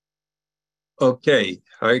Okay,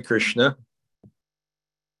 Hare Krishna.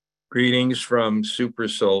 Greetings from Super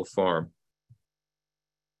Soul Farm.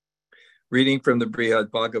 Reading from the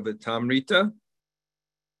Bṛhad-bhāgavatāmṛta,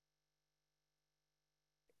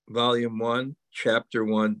 Volume 1, Chapter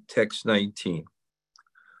 1, Text 19.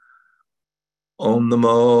 Om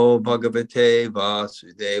Namo Bhagavate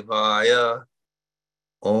Vasudevaya.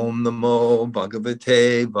 Om Namo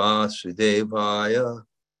Bhagavate Vasudevaya.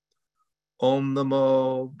 Om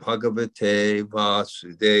Namo Bhagavate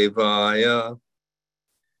Vasudevaya.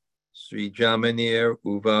 Sri Jamanir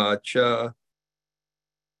Uvacha.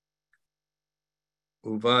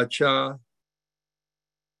 Uvacha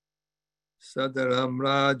Sadaram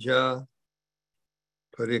Raja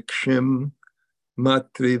Parikshim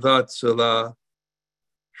Matrivatsala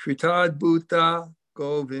Shritadbhuta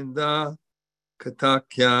Govinda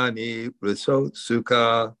Katakyani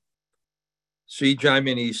Rasotsuka. Sri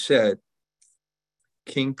Jaimini said,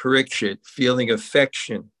 King Parikshit, feeling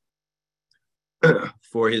affection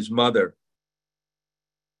for his mother,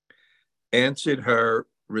 answered her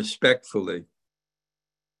respectfully,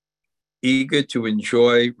 eager to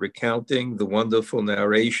enjoy recounting the wonderful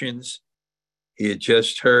narrations he had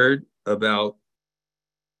just heard about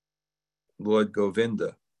Lord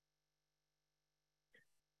Govinda.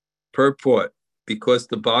 Purport: because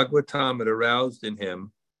the Bhagavatam had aroused in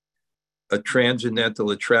him a transcendental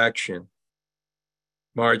attraction,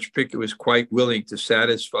 Maharaj Pickett was quite willing to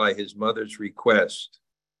satisfy his mother's request.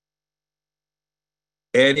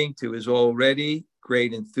 Adding to his already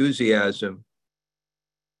great enthusiasm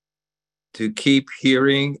to keep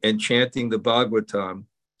hearing and chanting the Bhagavatam,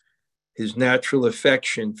 his natural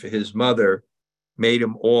affection for his mother made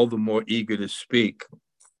him all the more eager to speak.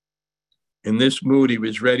 In this mood, he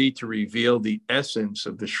was ready to reveal the essence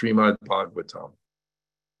of the Srimad Bhagavatam.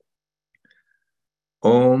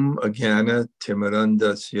 Om Ajnana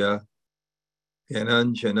Timirandasya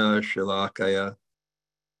Gyananjana Shalakaya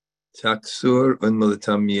Taksur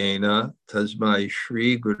Unmalatam Yena Tasmai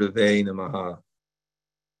Shri Gurave Namaha.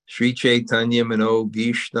 Shri Chaitanya Mano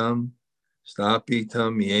Bhishtam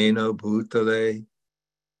Stapitam Yena Bhutale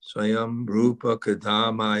Swayam Rupa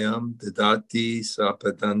Kadamayam Dadati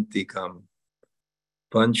Sapadantikam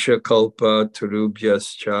Pancha Kalpa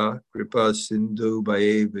Tarubhyascha Kripa Sindhu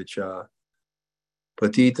Bhayevacha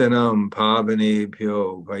Patitanam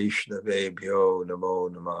Pavanebhyo Vaishnavebhyo Namo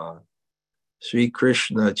Namah. Sri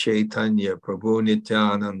Krishna Chaitanya Prabhu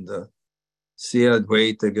Nityananda Sri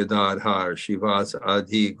Advaita Gadadhar Shivas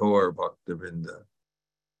Adi Gaur Bhaktavinda.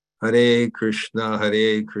 Hare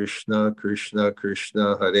Krishna, Krishna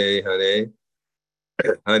Krishna, Hare Hare,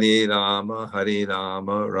 Hare Rama,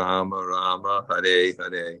 Rama Rama, Hare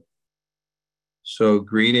Hare. So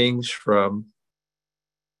greetings from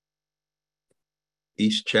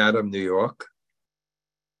East Chatham, New York.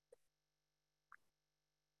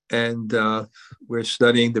 And we're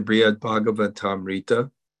studying the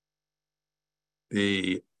Bṛhad-bhāgavatāmṛta,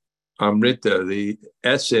 the Amrita, the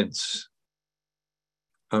essence,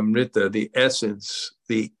 Amrita, the essence,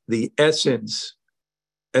 the essence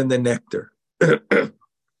and the nectar.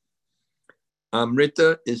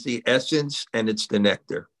 Amrita is the essence and it's the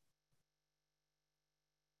nectar.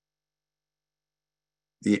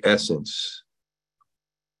 The essence.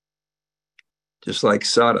 Just like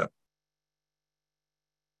Sada.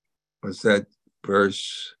 What's that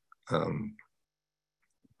verse? Parama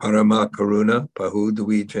Karuna, Pahu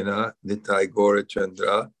Dvijana, Nitai Gora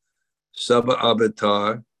Chandra, Saba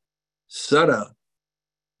Avatar, Sada,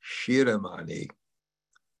 Shiramani.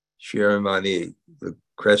 Shiramani, the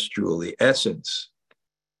crest jewel, the essence.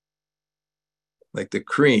 Like the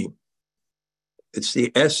cream. It's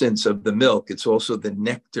the essence of the milk. It's also the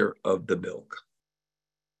nectar of the milk.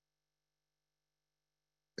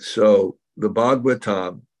 So the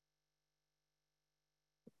Bhagavatam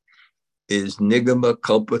is Nigama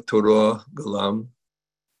Kalpatura Galam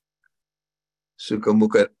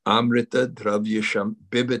Sukhamukha Amrita Dravyasham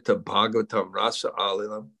Bibita Bhagavatam Rasa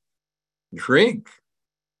Alilam. Drink.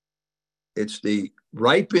 It's the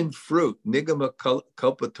ripened fruit. Nigama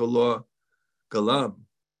Kalpatura Galam.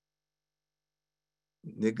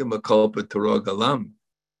 Nigama Kalpatura Galam.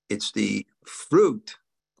 It's the fruit.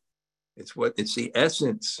 It's the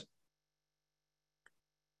essence.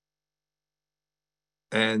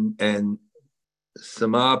 And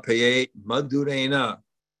Samapaye Madhurena.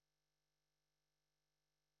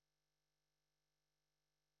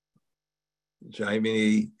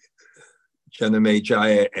 Jaimini Janame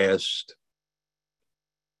Jaya asked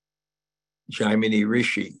Jaimini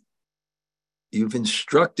Rishi, you've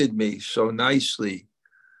instructed me so nicely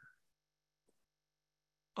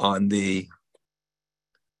on the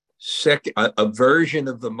a version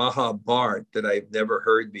of the Mahabharata that I've never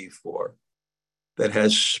heard before, that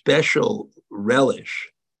has special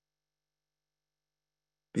relish,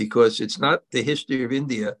 because it's not the history of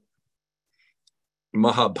India,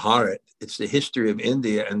 Mahabharata, it's the history of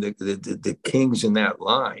India and the kings in that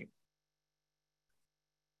line.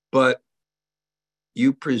 But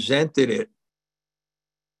you presented it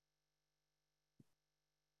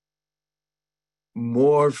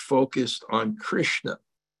more focused on Krishna.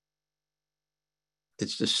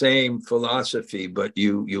 It's the same philosophy, but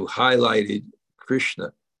you highlighted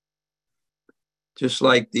Krishna. Just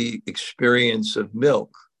like the experience of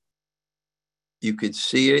milk. You could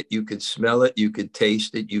see it, you could smell it, you could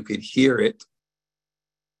taste it, you could hear it.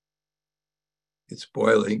 It's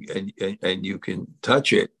boiling, and you can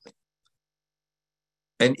touch it.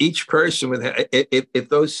 And each person would have, if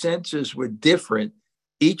those senses were different,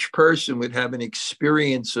 each person would have an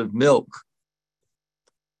experience of milk.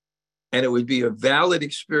 And it would be a valid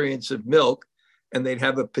experience of milk, and they'd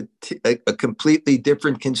have a completely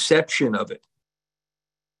different conception of it.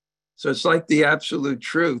 So it's like the absolute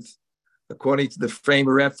truth, according to the frame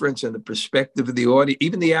of reference and the perspective of the audience.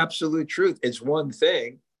 Even the absolute truth, it's one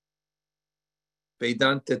thing.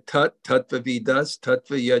 Vedanta tat, tattva vidas,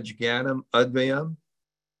 tattva yajnanam advayam.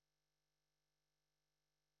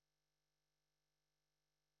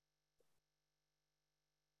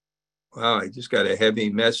 Wow, I just got a heavy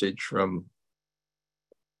message from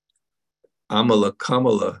Amala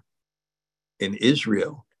Kamala in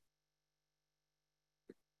Israel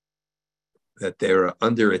that they're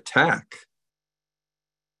under attack.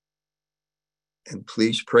 And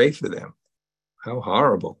please pray for them. How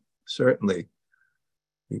horrible. Certainly,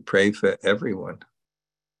 we pray for everyone.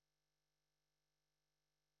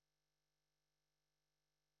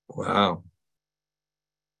 Wow.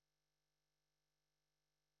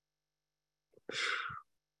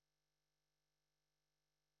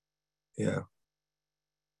 Yeah.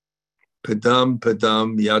 Padam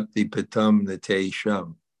yati patam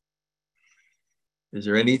natesham. Is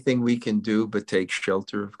there anything we can do but take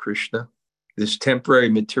shelter of Krishna? This temporary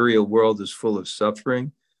material world is full of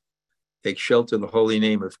suffering. Take shelter of the holy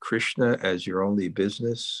name of Krishna as your only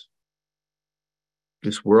business.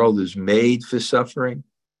 This world is made for suffering.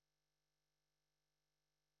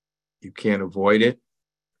 You can't avoid it.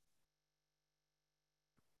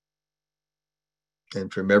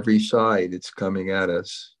 And from every side, it's coming at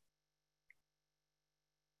us.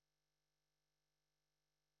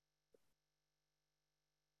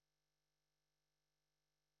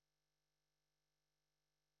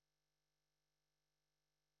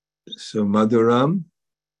 So Madhuram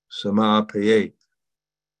Samapayet.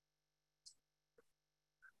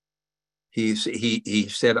 He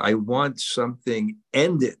said, I want something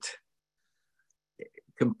ended.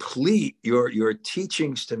 Complete your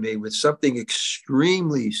teachings to me with something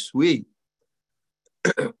extremely sweet.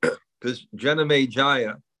 Because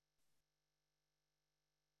Janamejaya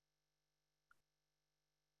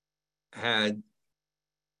had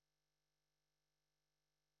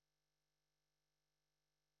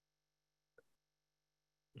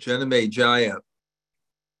Janamejaya,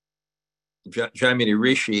 Jaimini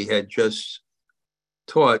Rishi had just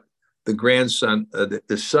taught the grandson,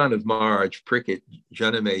 the son of Maharaj Parikshit,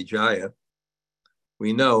 Janamejaya.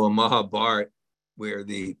 We know a Mahabharata where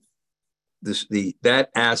that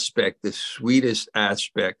aspect, the sweetest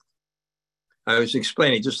aspect, I was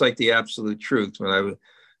explaining, just like the absolute truth, when I was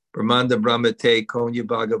Brahmanda Brahmate Konya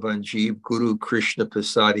Bhagavan Jeev Guru Krishna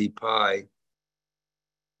Pasadi Pai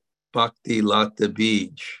Bhakti Lata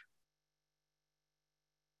Bij.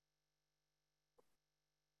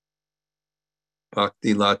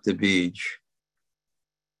 Bhakti Lata Bij.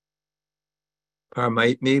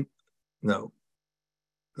 Paramaitmi? No,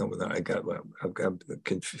 I'm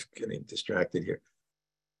getting distracted here.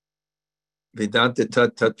 Vedanta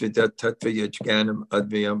tat tattva yajnanam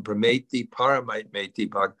advayam prameti paramaitmeti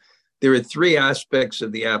bhag. There are three aspects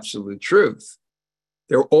of the absolute truth.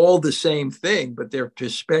 They're all the same thing, but their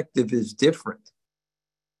perspective is different.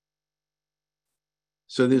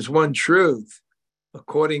 So there's one truth.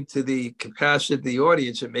 According to the capacity of the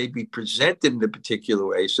audience, it may be presented in a particular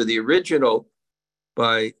way. So the original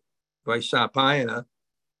by Vaisapayana,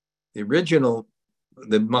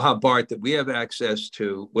 the Mahabharata that we have access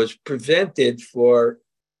to, was presented for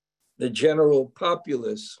the general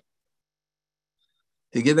populace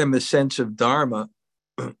to give them a sense of Dharma.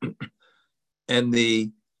 And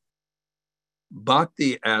the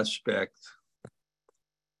bhakti aspect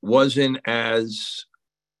wasn't as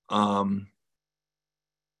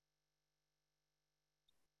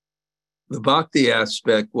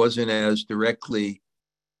directly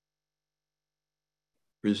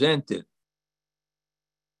presented.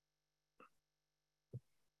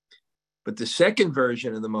 But the second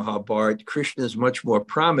version of the Mahabharata, Krishna is much more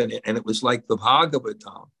prominent, and it was like the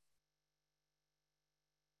Bhagavatam.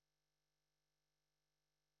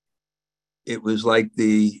 It was like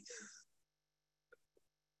the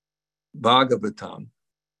Bhagavatam.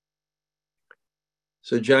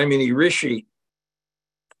 So Jaimini Rishi,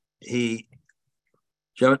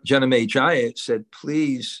 Janamejaya said,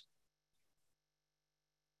 please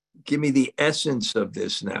give me the essence of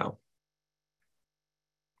this now.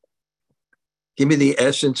 Give me the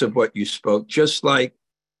essence of what you spoke, just like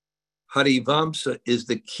Harivamsa is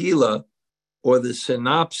the Kila or the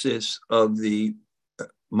synopsis of the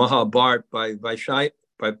Mahabharata by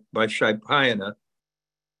Vaishapayana.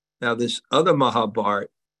 Now, this other Mahabharata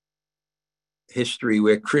history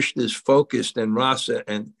where Krishna is focused and rasa,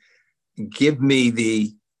 and give me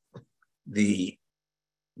the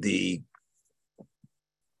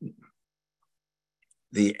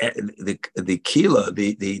Kila,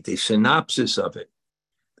 the synopsis of it.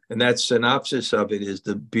 And that synopsis of it is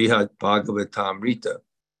the Bṛhad-bhāgavatāmṛta.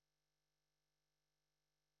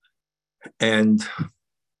 And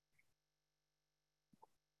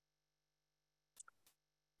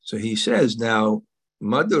so he says now,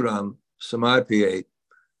 Madhuram Samapiyate,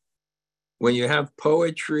 when you have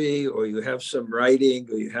poetry or you have some writing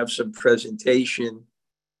or you have some presentation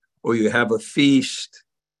or you have a feast,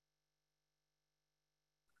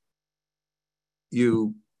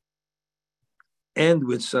 you end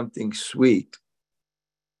with something sweet.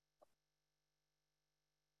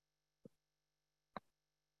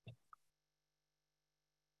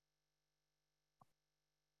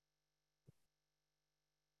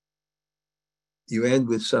 You end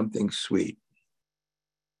with something sweet.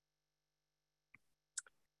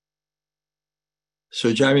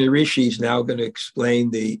 So Jaimini Rishi is now going to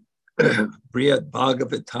explain the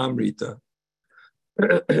Bṛhad-bhāgavatāmṛta,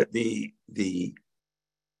 the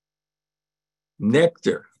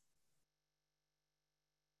nectar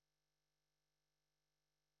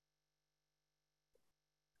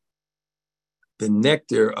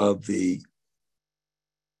of the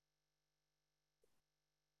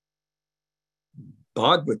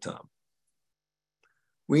Bhagavatam.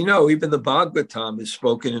 We know even the Bhagavatam is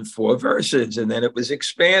spoken in 4 verses, and then it was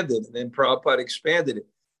expanded, and then Prabhupada expanded it.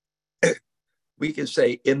 We can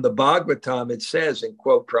say in the Bhagavatam it says, and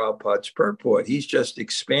quote Prabhupada's purport, he's just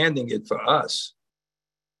expanding it for us.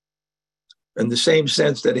 In the same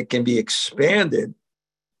sense that it can be expanded,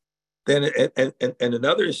 then in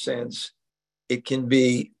another sense, it can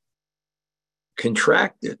be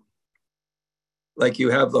contracted. Like you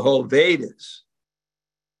have the whole Vedas.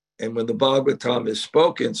 And when the Bhagavatam is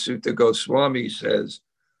spoken, Sutta Goswami says,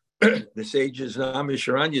 the sages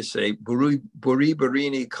Namisharanya say, Buri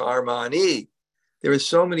Barini Karmani. There are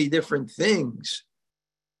so many different things,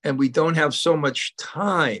 and we don't have so much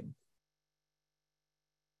time.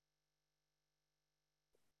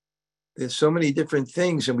 There's so many different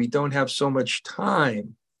things, and we don't have so much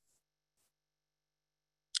time.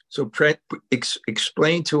 So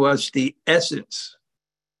explain to us the essence.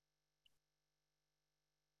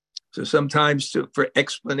 So sometimes for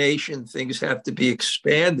explanation, things have to be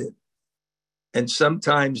expanded. And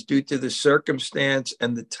sometimes due to the circumstance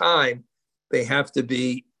and the time, they have to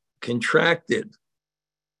be contracted.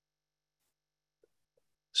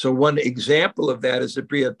 So one example of that is the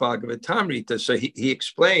Bṛhad-bhāgavatāmṛta. So he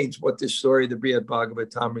explains what the story of the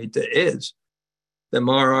Bṛhad-bhāgavatāmṛta is. The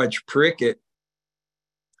Maharaj Parikshit,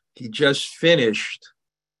 he just finished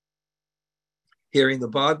hearing the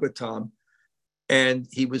Bhagavatam, and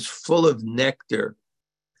he was full of nectar.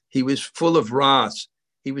 He was full of ras.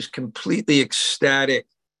 He was completely ecstatic,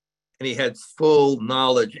 and he had full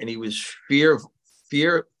knowledge, and he was fearless,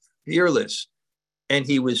 and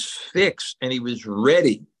he was fixed, and he was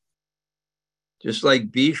ready. Just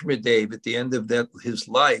like Bhishma Dev at the end of his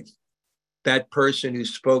life, that person who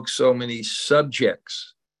spoke so many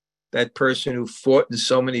subjects, that person who fought in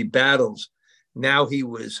so many battles, now he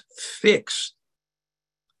was fixed.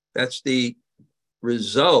 That's the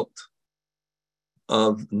result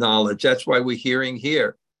of knowledge. That's why we're hearing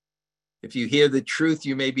here. If you hear the truth,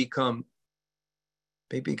 you may become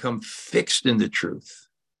fixed in the truth.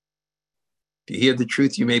 If you hear the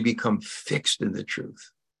truth, you may become fixed in the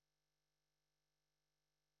truth.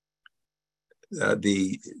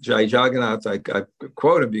 The Jai Jagannath, I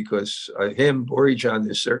quote him because him, Orijan,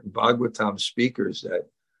 there's certain Bhagavatam speakers that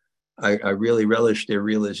I really relish their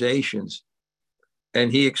realizations. And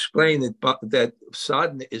he explained that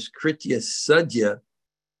sadhana is kritya sadhya.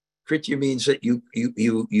 Kritya means that you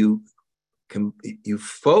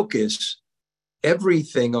focus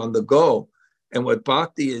everything on the goal. And what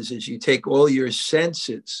bhakti is you take all your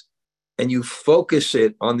senses and you focus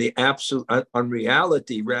it on the absolute, on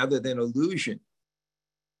reality rather than illusion.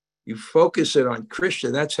 You focus it on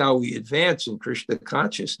Krishna. That's how we advance in Krishna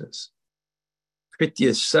consciousness.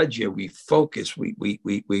 Kritya Sajya, we focus,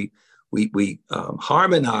 we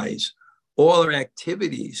harmonize all our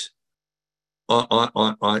activities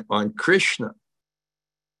on Krishna.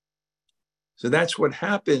 So that's what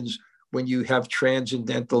happens when you have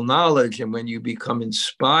transcendental knowledge and when you become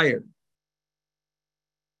inspired.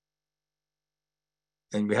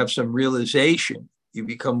 And you have some realization, you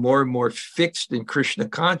become more and more fixed in Krishna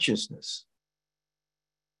consciousness.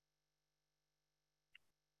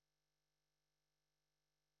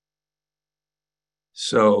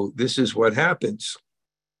 So this is what happens.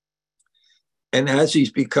 And as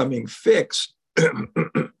he's becoming fixed,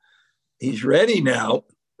 he's ready now.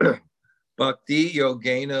 Bhakti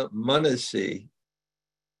Yogena Manasi.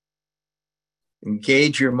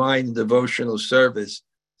 Engage your mind in devotional service.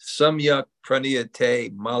 Samyak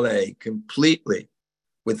Praniyate Male, completely,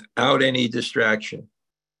 without any distraction.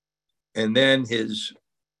 And then his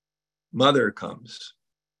mother comes.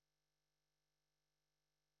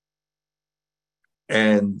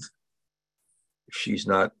 And she's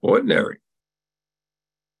not ordinary.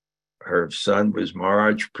 Her son was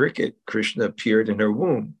Bṛhad-bhāgavatāmṛta. Krishna appeared in her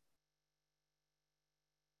womb.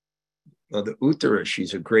 Now, the Uttara,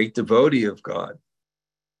 she's a great devotee of God.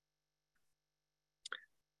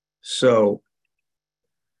 So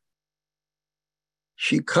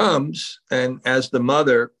she comes, and as the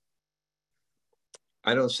mother,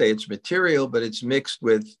 I don't say it's material, but it's mixed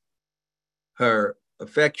with her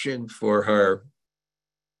affection for her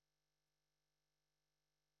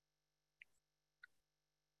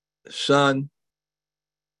son.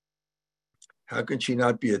 How can she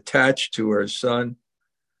not be attached to her son,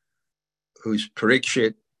 who's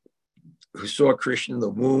Parikshit, who saw Krishna in the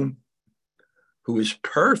womb, who is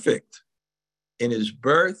perfect in his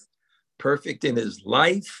birth, perfect in his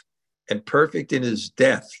life, and perfect in his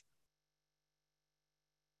death.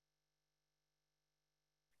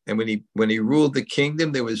 And when he ruled the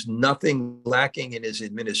kingdom, there was nothing lacking in his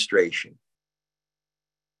administration.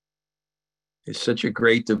 He's such a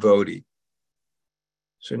great devotee.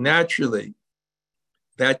 So naturally,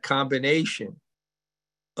 that combination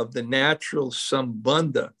of the natural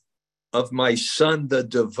sambandha of my son, the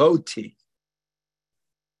devotee,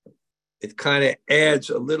 it kind of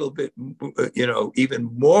adds a little bit, even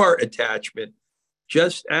more attachment,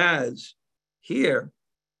 just as here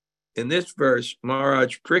in this verse,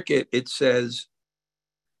 Bṛhad-bhāgavatāmṛta, it says,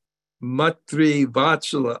 Matri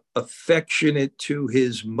Vatsala, affectionate to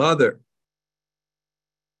his mother,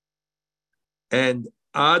 and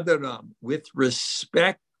Adaram, with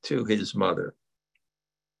respect to his mother.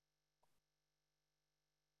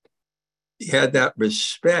 He had that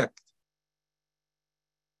respect.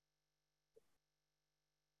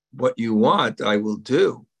 What you want, I will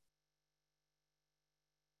do.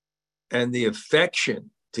 And the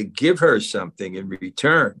affection to give her something in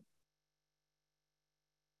return.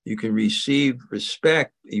 You can receive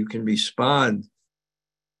respect. You can respond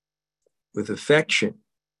with affection.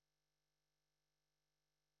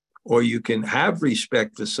 Or you can have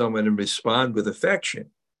respect for someone and respond with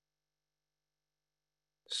affection.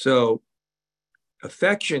 So,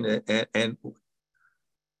 affection and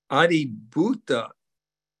adibhuta,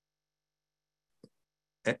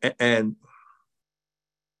 and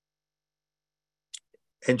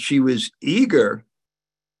she was eager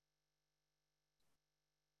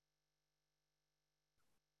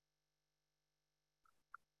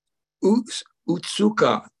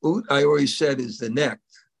utsuka. I always said is the neck.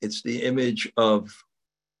 It's the image of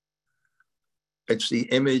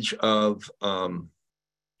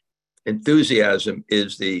enthusiasm,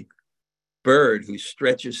 is the bird who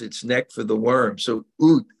stretches its neck for the worm. So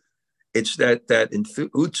it's that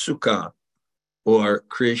utsuka, or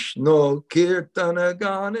Krishna kirtana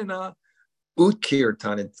ganana,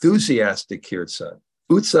 utkirtan, enthusiastic kirtan.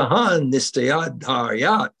 Utsahan nistayad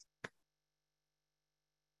dharyat.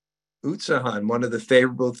 Utsahan, one of the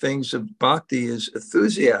favorable things of bhakti is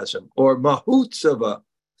enthusiasm, or mahutsava,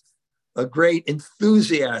 a great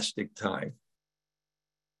enthusiastic time.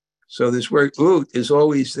 So this word ut is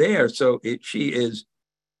always there. So she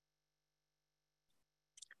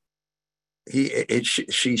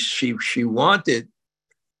wanted,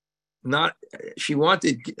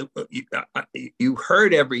 you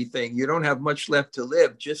heard everything. You don't have much left to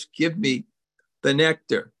live. Just give me the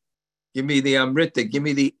nectar. Give me the amrita. Give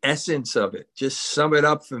me the essence of it. Just sum it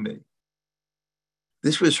up for me.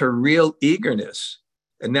 This was her real eagerness.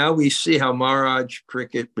 And now we see how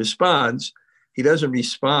Bṛhad-bhāgavatāmṛta responds. he doesn't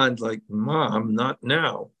respond like, Mom, not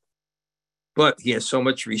now. But he has so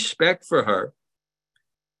much respect for her.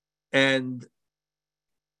 And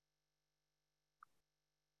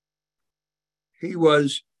he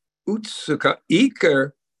was utsuka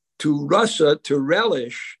eager to rasa, to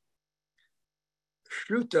relish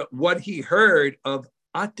shruta, what he heard of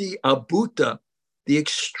ati abhuta, the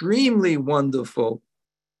extremely wonderful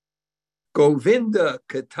Govinda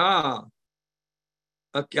Katha,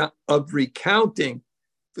 of recounting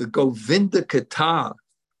the Govinda Katha.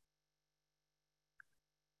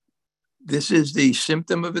 This is the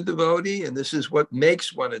symptom of a devotee, and this is what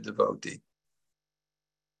makes one a devotee.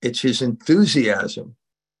 It's his enthusiasm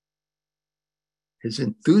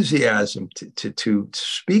to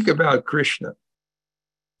speak about Krishna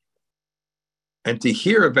and to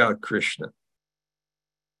hear about Krishna.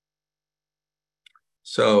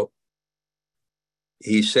 So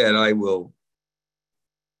he said, I will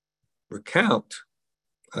recount,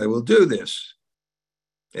 I will do this.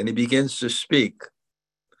 And he begins to speak.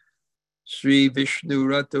 Sri Vishnu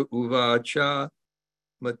Rata Uvacha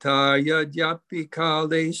Mataya Dyapi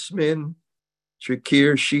Kalesmin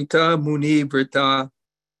Chakir Shita Muni Vrita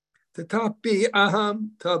Tatapi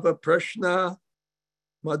Aham Tava Prashna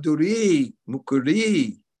Madhuri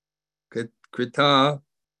Mukuri Krita.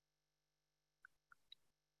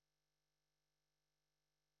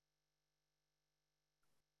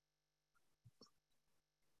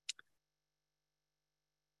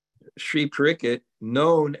 Sri Pariksit,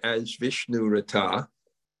 known as Vishnu Rata,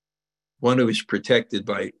 one who is protected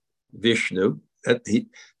by Vishnu,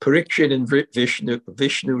 Pariksit and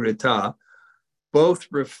Vishnu Rata both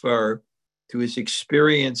refer to his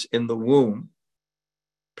experience in the womb.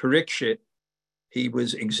 Pariksit, he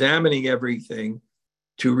was examining everything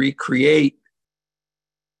to recreate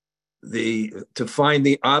to find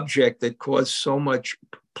the object that caused so much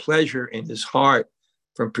pleasure in his heart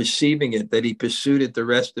from perceiving it, that he pursued it the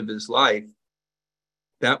rest of his life.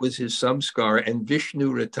 That was his samskara. And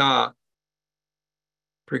Vishnu Rata,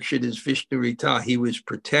 Pariksit is Vishnu Rata, he was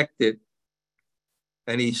protected.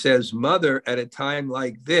 And he says, Mother, at a time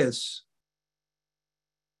like this,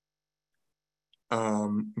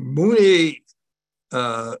 Muni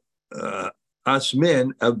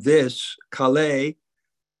Asmin, of this, Kale,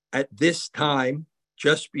 at this time,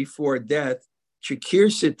 just before death,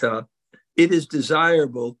 Chikirsita, it is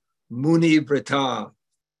desirable, Muni Vrata,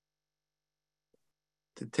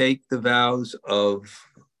 to take the vows of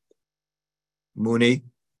Muni.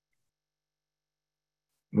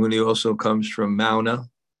 Muni also comes from Mauna.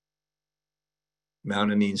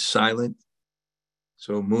 Mauna means silent.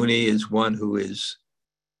 So Muni is one who is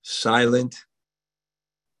silent.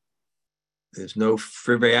 There's no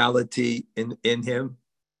frivolity in him.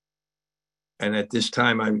 And at this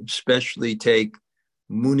time, I especially take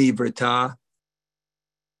Muni Vrata,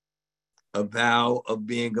 a vow of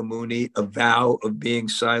being a Muni, a vow of being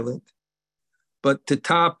silent. But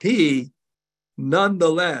Tatapi,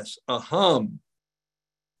 nonetheless, aham,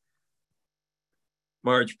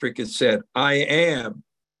 Maharaj Pariksit said, I am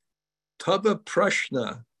Tava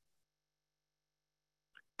Prashna,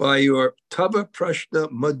 by your Tava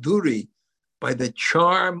Prashna Madhuri, by the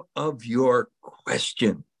charm of your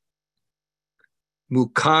question.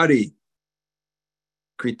 Mukari,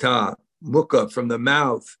 Krita, Mukha, from the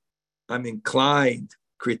mouth, I'm inclined.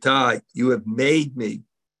 Krita, you have made me.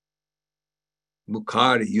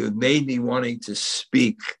 Mukari, you have made me wanting to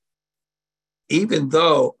speak, even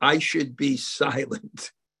though I should be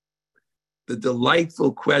silent. The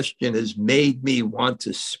delightful question has made me want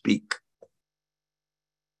to speak.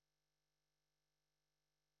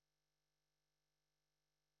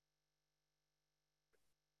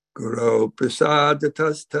 Guru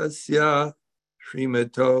prasadatastasya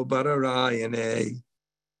Srimato Bhararayane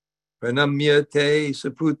Pranamyate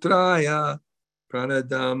Saputraya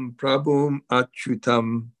Pranadam Prabhum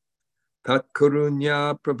Achyutam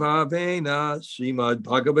Tatkarunya Prabhavena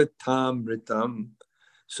Bṛhad-bhāgavatāmṛtam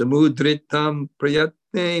Samudritam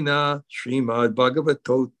Prayatnena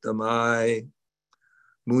Bṛhad-bhāgavatāmṛta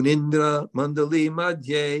Munindra Mandali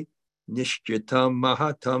Madhye Nishchitam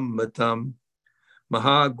Mahatam Matam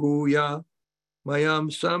Mahaguya Mayam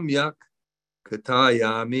Samyak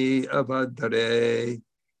Katayami Avadare.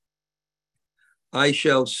 I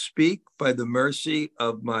shall speak by the mercy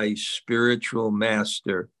of my spiritual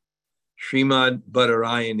master, Srimad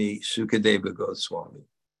Badarayani Sukadeva Goswami.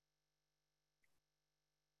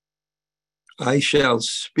 I shall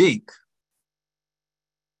speak,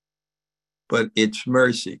 but it's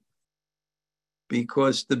mercy,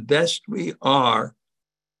 because the best we are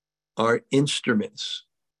instruments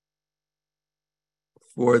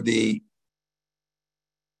for the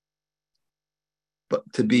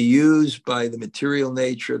but to be used by the material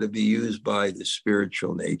nature, to be used by the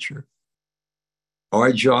spiritual nature.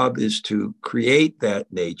 Our job is to create that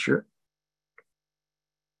nature,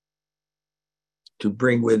 to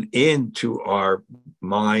bring within to our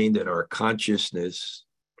mind and our consciousness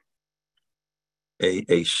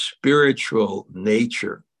a spiritual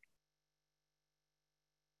nature.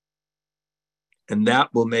 And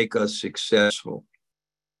that will make us successful.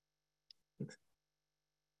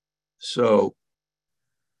 So,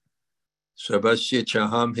 Sarvasya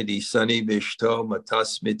Chaham Hidi Sani Vishto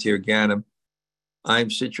Matasmitir Ganam. I'm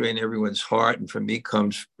situated in everyone's heart, and from me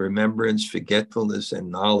comes remembrance, forgetfulness,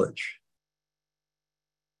 and knowledge.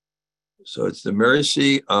 So it's the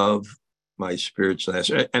mercy of my spiritual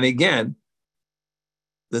nature. And again,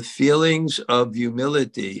 the feelings of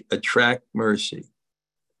humility attract mercy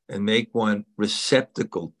and make one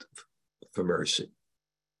receptacle for mercy.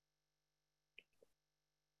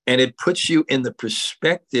 And it puts you in the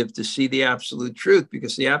perspective to see the absolute truth,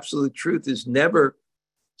 because the absolute truth is never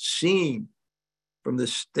seen from the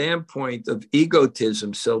standpoint of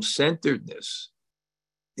egotism, self-centeredness,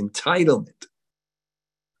 entitlement.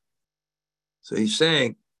 So he's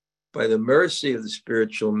saying, by the mercy of the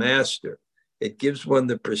spiritual master, it gives one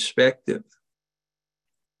the perspective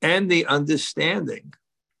and the understanding.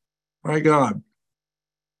 My God,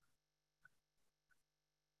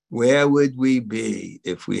 where would we be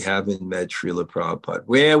if we haven't met Srila Prabhupada?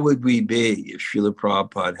 Where would we be if Srila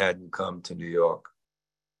Prabhupada hadn't come to New York?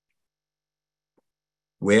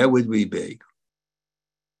 Where would we be?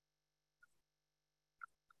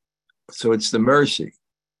 So it's the mercy.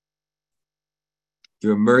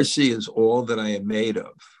 Your mercy is all that I am made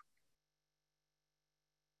of.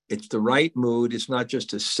 It's the right mood. It's not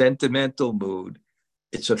just a sentimental mood.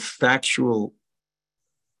 It's a factual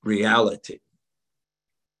reality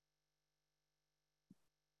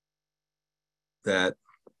that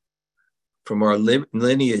from our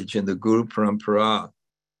lineage in the Guru Parampara,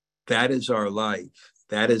 that is our life.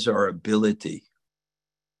 That is our ability.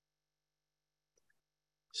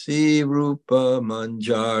 Si Rupa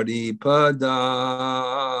Manjari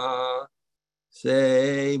Pada,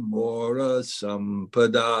 Se Mora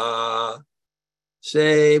Sampada,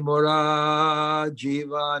 Se Mora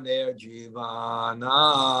Jivaner Jivana.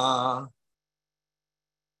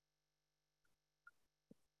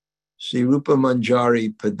 Si Rupa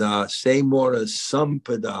Manjari Pada, Se Mora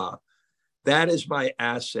Sampada. That is my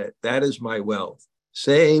asset. That is my wealth.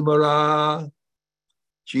 Se Mora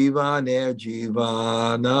Jivaner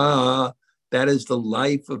Jivana. That is the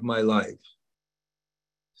life of my life.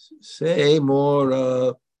 Say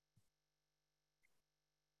more.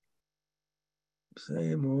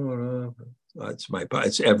 Say more.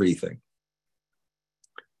 It's everything.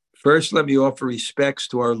 First, let me offer respects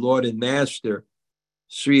to our Lord and Master,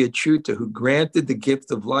 Sri Achyuta, who granted the gift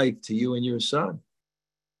of life to you and your son.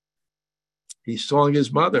 He's telling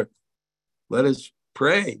his mother, let us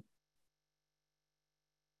pray.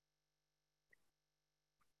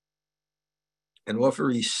 And offer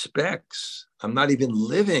respects. I'm not even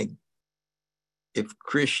living if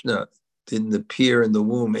Krishna didn't appear in the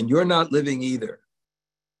womb, and you're not living either.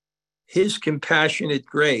 His compassionate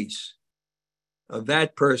grace of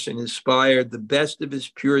that person inspired the best of his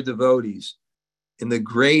pure devotees in the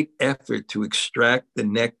great effort to extract the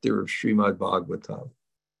nectar of Bṛhad-bhāgavatāmṛta.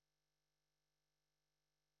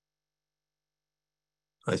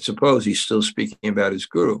 I suppose he's still speaking about his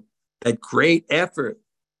guru. That great effort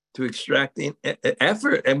to extract the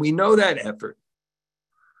effort, and we know that effort.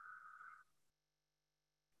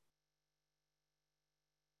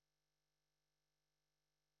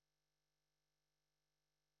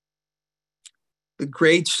 The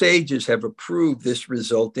great sages have approved this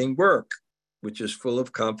resulting work, which is full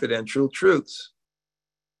of confidential truths.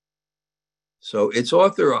 So it's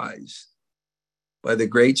authorized by the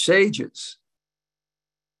great sages.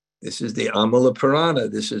 This is the Amala Purana.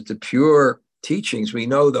 This is the pure teachings. We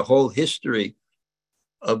know the whole history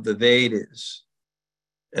of the Vedas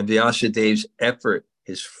and Vyasadev's effort,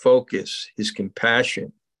 his focus, his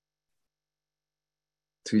compassion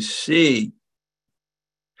to see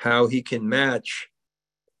how he can match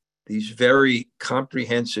these very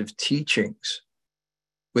comprehensive teachings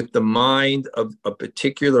with the mind of a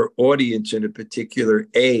particular audience in a particular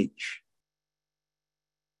age,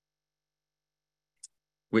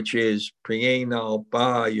 which is Priyenal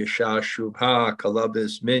Ba Yasha Shubha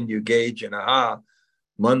Kalabis Min Yuge Janaha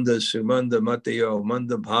Manda Sumanda Matayo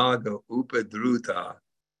Manda Bhaga Upadruta.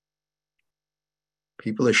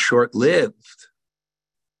 People are short-lived.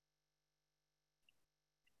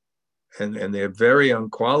 And they're very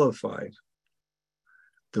unqualified.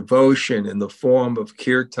 Devotion in the form of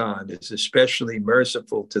kirtan is especially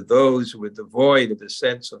merciful to those who are devoid of a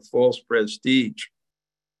sense of false prestige.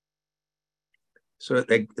 So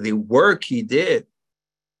the work he did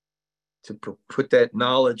to put that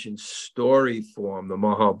knowledge in story form, the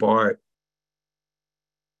Mahabharata,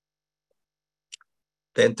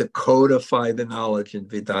 then to codify the knowledge in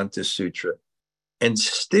Vedanta Sutra. And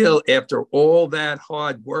still, after all that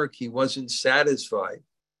hard work, he wasn't satisfied,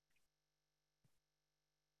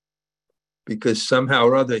 because somehow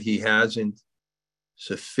or other he hasn't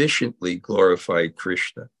sufficiently glorified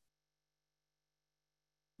Krishna,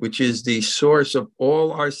 which is the source of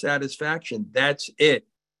all our satisfaction. That's it.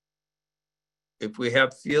 If we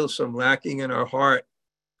feel some lacking in our heart,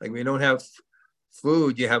 like we don't have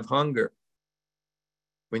food, you have hunger.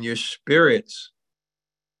 When your spirits,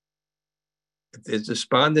 if there's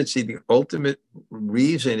despondency, the ultimate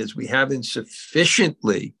reason is we haven't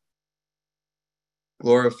sufficiently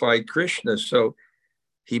glorified Krishna. So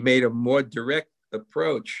he made a more direct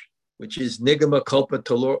approach, which is nigama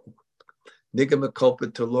kalpatalo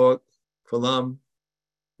phalam,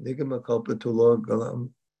 nigama kalpatalo galam,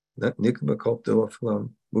 not nigama kalpatalo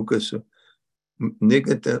phalam, mukasu,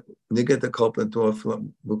 nigata kalpatalo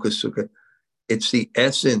phalam, mukasuka. It's the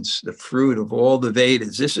essence, the fruit of all the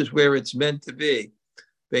Vedas. This is where it's meant to be.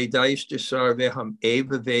 Vedaishta sarveham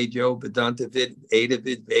eva vedyo vedanta vid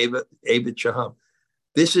edavid eva chaham.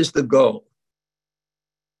 This is the goal.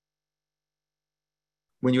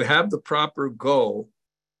 When you have the proper goal,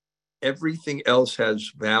 everything else has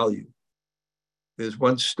value. There's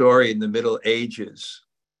one story in the Middle Ages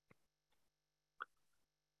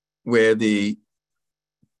where the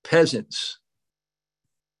peasants,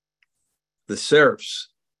 the serfs,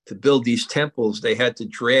 to build these temples, they had to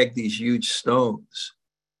drag these huge stones.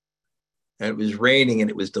 And it was raining and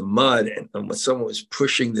it was the mud, and someone was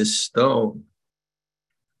pushing this stone.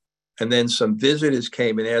 And then some visitors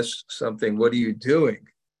came and asked something, "What are you doing?"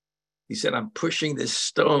 He said, "I'm pushing this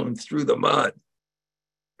stone through the mud."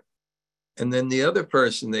 And then the other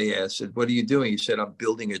person they asked said, "What are you doing?" He said, "I'm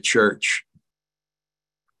building a church."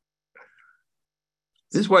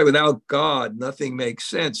 This is why without God, nothing makes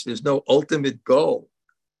sense. There's no ultimate goal.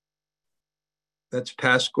 That's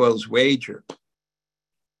Pasquale's wager.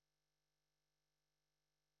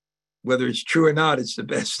 Whether it's true or not, it's the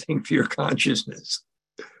best thing for your consciousness.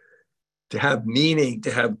 To have meaning,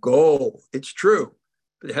 to have goal, it's true.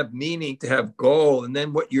 But to have meaning, to have goal, and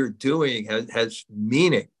then what you're doing has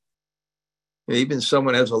meaning. Even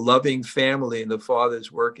someone has a loving family and the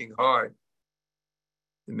father's working hard.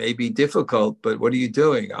 It may be difficult, but what are you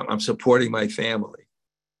doing? I'm supporting my family.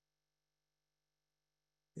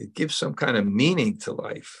 It gives some kind of meaning to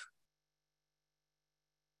life.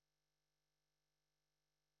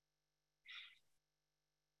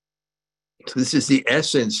 So this is the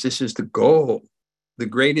essence. This is the goal. The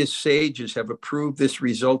greatest sages have approved this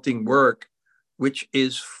resulting work, which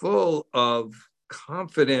is full of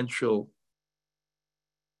confidential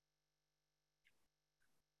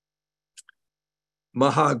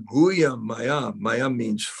Mahaguya Mayam. Mayam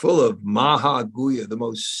means full of Mahaguya, the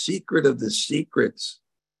most secret of the secrets,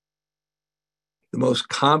 the most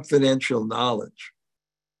confidential knowledge,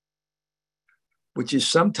 which is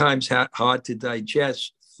sometimes hard to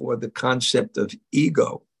digest for the concept of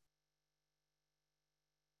ego.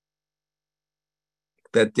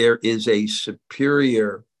 That there is a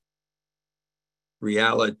superior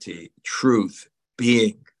reality, truth,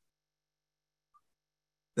 being.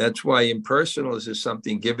 That's why impersonalism is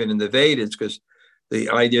something given in the Vedas, because the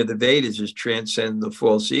idea of the Vedas is transcend the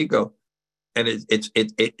false ego, and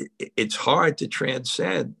it's hard to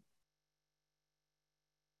transcend.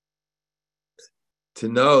 To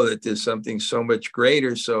know that there's something so much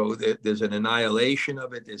greater, so there's an annihilation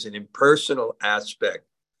of it. There's an impersonal aspect.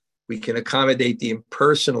 We can accommodate the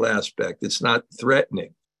impersonal aspect. It's not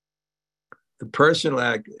threatening.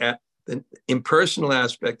 The impersonal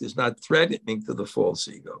aspect is not threatening to the false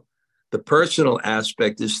ego. The personal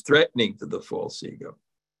aspect is threatening to the false ego.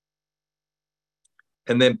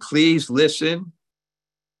 And then please listen.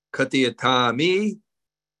 Katyatami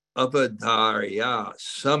avadarya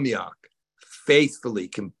samyak. Faithfully,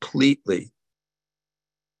 completely.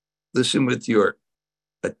 Listen with your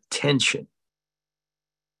attention.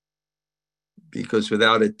 Because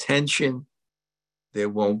without attention, there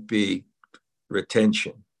won't be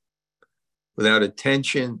retention. Without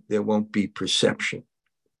attention, there won't be perception.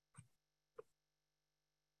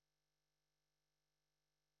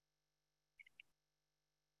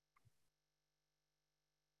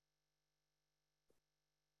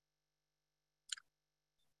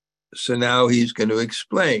 So now he's going to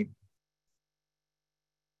explain.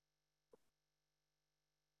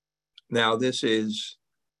 Now this is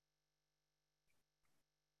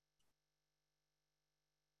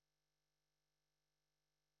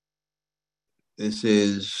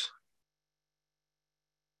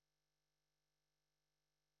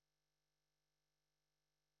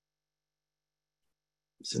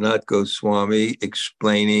Sanat Goswami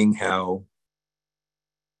explaining how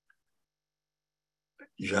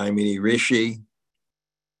Jaimini Rishi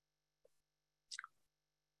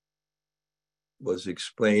was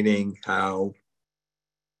explaining how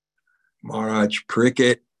Maharaj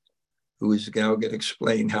Parikshit, who is now going to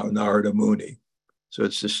explain how Narada Muni. So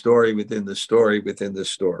it's the story within the story within the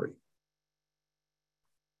story.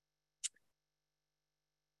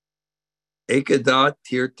 Ekadat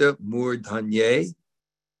Tirtha Murdhanye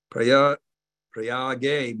Prayage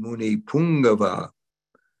Muni Pungava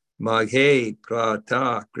Maghe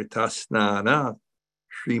Prata Kritasnana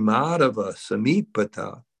Srimadava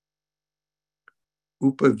Samipata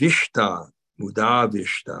Upavishta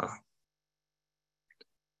Mudavishta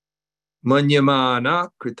Manyamana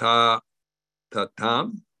Krita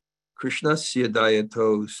Tatam Krishnasya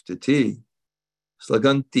Dayato Stiti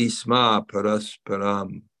Slaganti Sma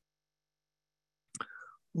Parasparam.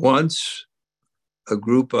 Once a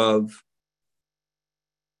group of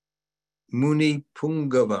Muni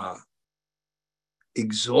Pungava,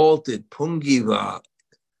 exalted Pungiva,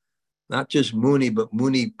 not just Muni, but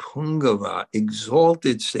Muni Pungava,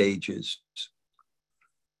 exalted sages,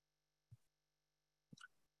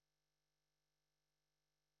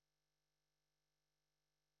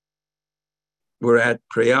 were at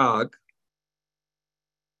Prayag,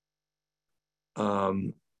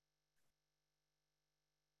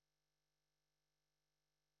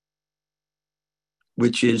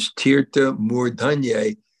 which is Tirtha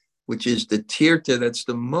Murdhanye, which is the Tirtha that's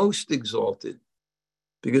the most exalted,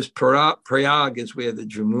 because Prayag is where the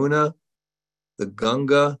Jamuna, the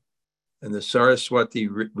Ganga, and the Saraswati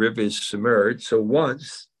rivers submerge. So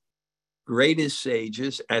once, greatest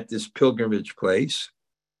sages at this pilgrimage place,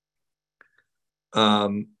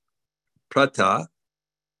 Prata,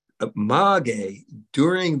 Mage,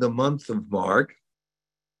 during the month of Marg.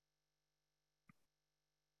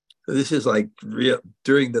 So this is like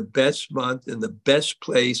during the best month in the best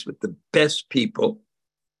place with the best people.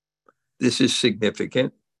 This is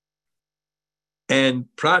significant. And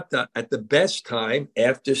Prata, at the best time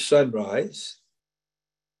after sunrise,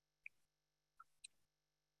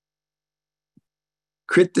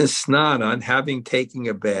 Krita Snanan, having taken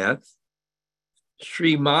a bath,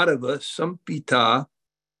 Sri Madhava Sampita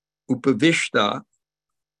Upavishta,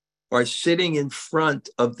 are sitting in front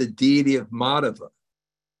of the deity of Madhava.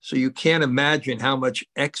 So you can't imagine how much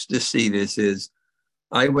ecstasy this is.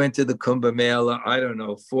 I went to the Kumbh Mela, I don't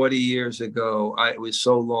know, 40 years ago. It was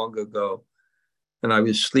so long ago. And I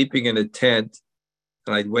was sleeping in a tent,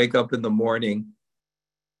 and I'd wake up in the morning,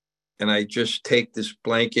 and I'd just take this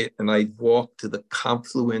blanket, and I'd walk to the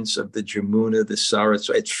confluence of the Jamuna, the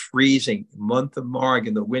Saraswati. It's freezing, month of Marg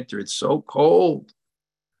in the winter. It's so cold.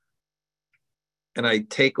 And I'd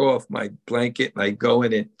take off my blanket, and I'd go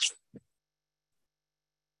in it,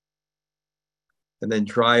 and then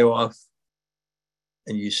dry off,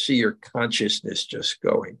 and you see your consciousness just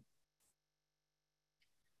going.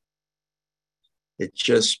 It's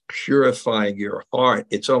just purifying your heart.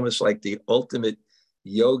 It's almost like the ultimate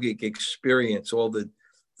yogic experience, all the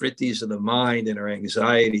vrittis of the mind and our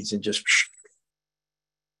anxieties, and just,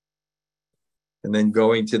 and then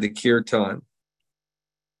going to the kirtan.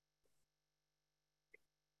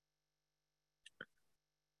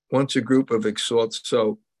 Once a group of exalted,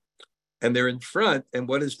 so, and they're in front, and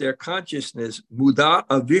what is their consciousness? Muda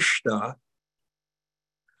avishta,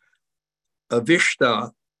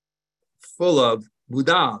 full of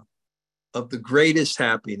Buddha, of the greatest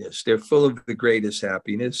happiness. They're full of the greatest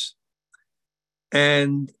happiness.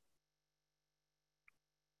 And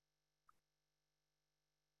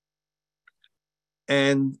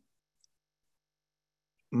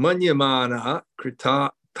Manyamana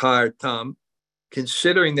Krita Tartam,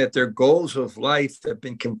 considering that their goals of life have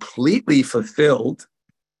been completely fulfilled.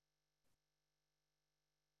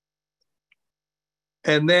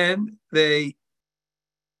 And then they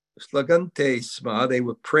Slagante Sma, they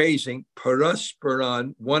were praising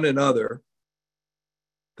Parasparan, one another,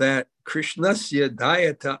 that Krishnasya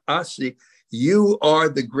Dayata Asi, you are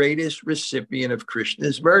the greatest recipient of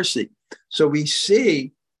Krishna's mercy. So we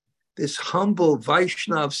see this humble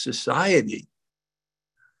Vaishnav society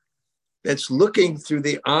that's looking through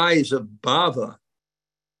the eyes of bhava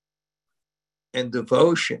and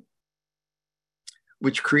devotion,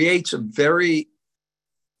 which creates a very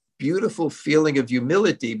beautiful feeling of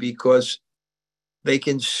humility, because they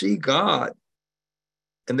can see God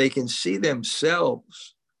and they can see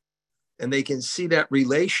themselves, and they can see that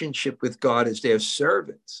relationship with God as their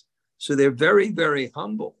servants. So they're very, very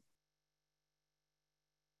humble.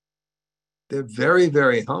 They're very,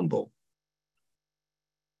 very humble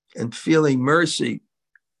and feeling mercy.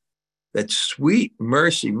 That sweet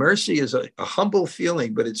mercy. Mercy is a humble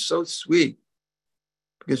feeling, but it's so sweet,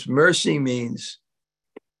 because mercy means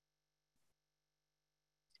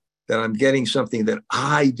that I'm getting something that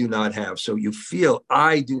I do not have. So you feel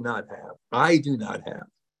I do not have. I do not have.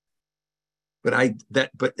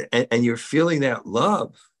 And you're feeling that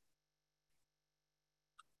love.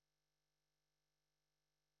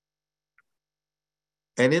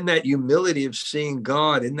 And in that humility of seeing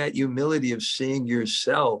God, in that humility of seeing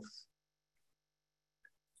yourself,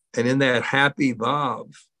 and in that happy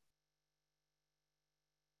vav,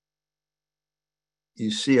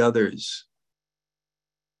 you see others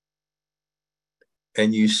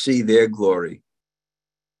and you see their glory.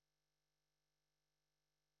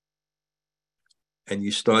 And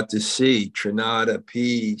you start to see Trinada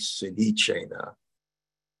Pi Siddhichena.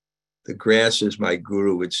 The grass is my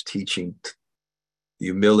guru, it's teaching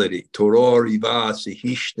humility. Tororiva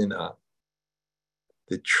Sihishtana.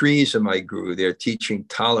 The trees are my guru, they're teaching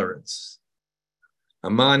tolerance.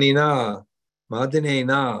 Amanina,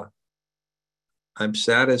 Madanena. I'm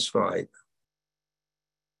satisfied.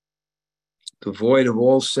 Devoid of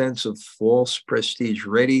all sense of false prestige,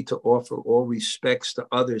 ready to offer all respects to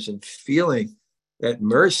others and feeling that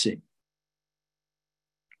mercy.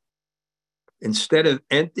 Instead of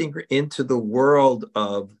entering into the world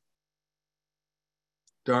of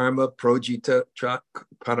Dharma, Projita,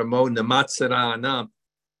 Paramo, Namatsaranam,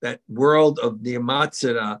 that world of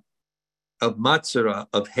Niyamatsara, of Matsara,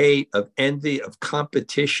 of hate, of envy, of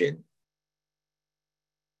competition,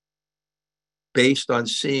 based on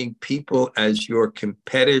seeing people as your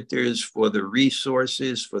competitors for the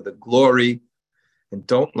resources, for the glory, and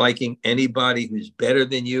don't liking anybody who's better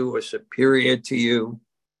than you or superior to you,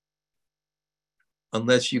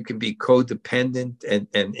 unless you can be codependent and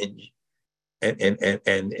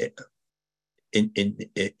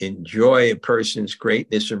enjoy a person's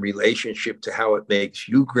greatness in relationship to how it makes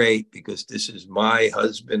you great, because this is my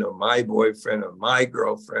husband or my boyfriend or my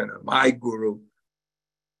girlfriend or my guru.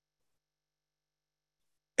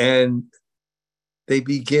 And they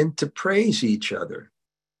begin to praise each other.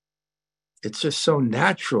 It's just so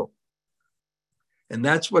natural. And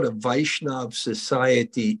that's what a Vaishnav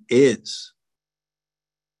society is.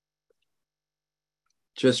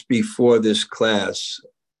 Just before this class,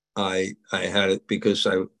 I had it because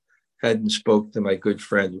I hadn't spoken to my good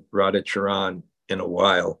friend Radha Charan in a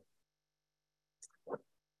while.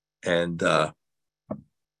 And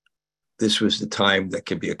this was the time that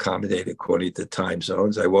can be accommodated according to time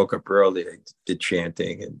zones. I woke up early, I did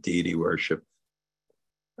chanting and deity worship.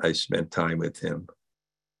 I spent time with him.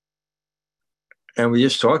 And we're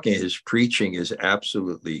just talking, his preaching is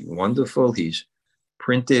absolutely wonderful. He's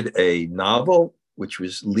printed a novel, which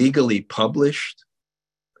was legally published.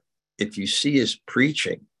 If you see his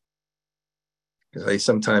preaching, because I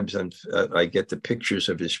sometimes I get the pictures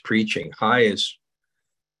of his preaching, highest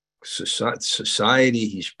society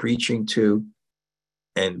he's preaching to,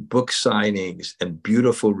 and book signings and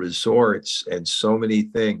beautiful resorts and so many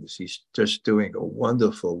things. He's just doing a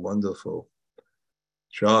wonderful, wonderful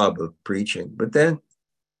job of preaching. But then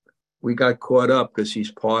we got caught up because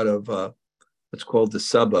he's part of what's called the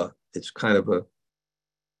Sabha. It's kind of an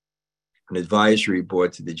advisory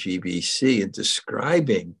board to the GBC, and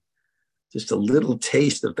describing just a little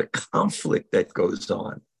taste of the conflict that goes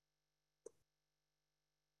on.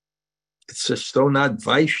 It's just so not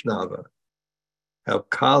Vaishnava, how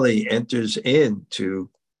Kali enters into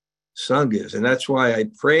Sanghas. And that's why I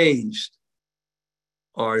praised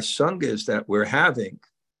our Sanghas that we're having,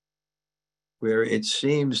 where it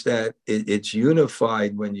seems that it's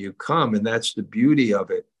unified when you come, and that's the beauty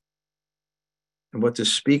of it. And what to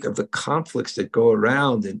speak of the conflicts that go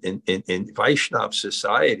around in Vaishnav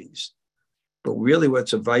societies. But really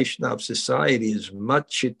what's a Vaishnav society is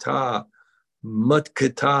Matchita,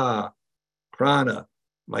 Matkata, Prana,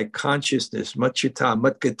 my consciousness, Matchita,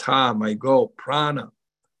 Matkata, my goal, Prana,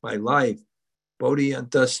 my life,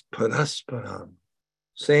 Bodhiyantas Parasparam.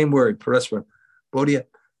 Same word, Parasparam. Bodhi,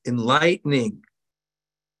 enlightening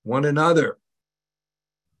one another.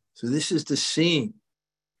 So this is the scene.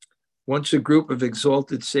 Once a group of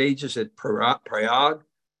exalted sages at Prayag,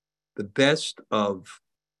 the best of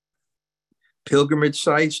pilgrimage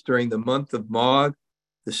sites during the month of Magh,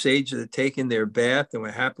 the sages had taken their bath and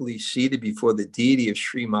were happily seated before the deity of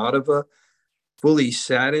Sri Madhava, fully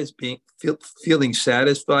satisfied, feeling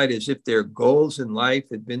satisfied as if their goals in life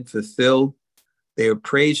had been fulfilled. They are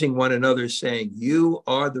praising one another, saying, "You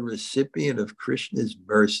are the recipient of Krishna's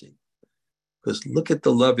mercy." Because look at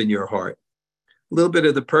the love in your heart. A little bit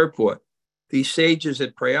of the purport. These sages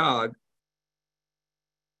at Prayag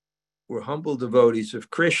were humble devotees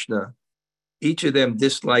of Krishna. Each of them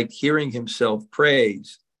disliked hearing himself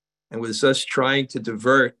praised and was thus trying to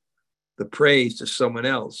divert the praise to someone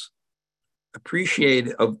else. Appreciate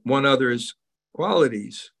of one another's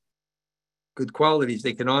qualities, good qualities.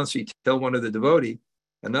 They can honestly tell one of the devotee,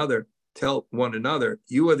 tell one another,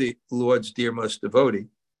 "You are the Lord's dearest devotee."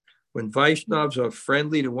 When Vaishnavas are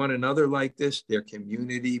friendly to one another like this, their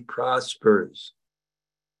community prospers.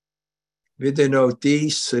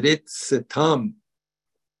 Vidinoti Saritsatam.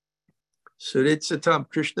 Saritsatam,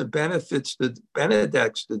 Krishna benedicts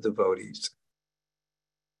the devotees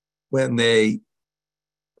when they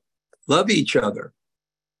love each other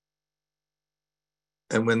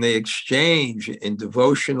and when they exchange in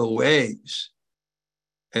devotional ways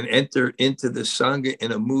and enter into the Sangha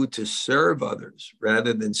in a mood to serve others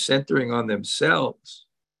rather than centering on themselves.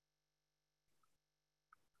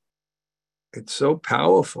 It's so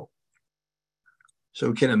powerful. So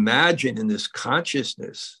we can imagine in this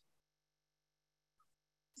consciousness.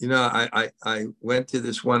 You know, I went to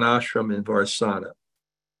this one ashram in Varsana.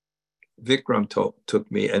 Vikram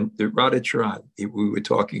took me, and the Radhacharan, we were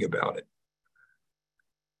talking about it.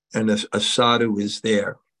 And a sadhu was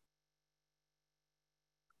there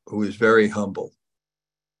who was very humble.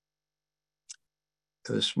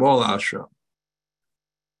 It was a small ashram.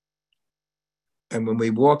 And when we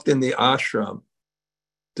walked in the ashram,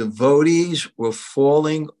 devotees were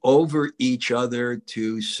falling over each other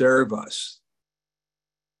to serve us.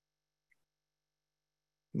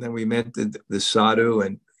 And then we met the sadhu,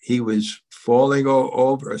 and he was falling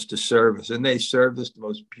over us to serve us. And they served us the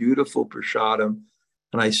most beautiful prasadam.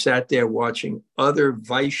 And I sat there watching other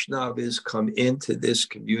Vaishnavas come into this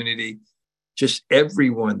community. Just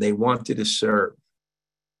everyone they wanted to serve.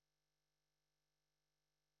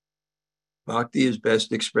 Bhakti is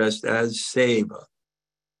best expressed as seva,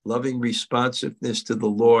 loving responsiveness to the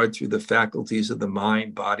Lord through the faculties of the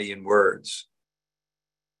mind, body, and words.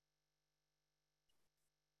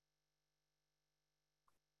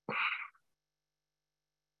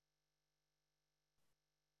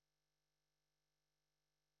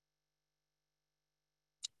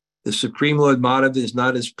 The Supreme Lord Madhava is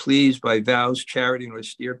not as pleased by vows, charity, and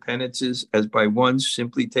austere penances as by one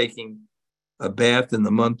simply taking a bath in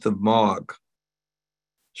the month of Magh.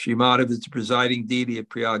 Sri Madhava is the presiding deity of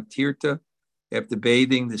Prayag Tirtha. After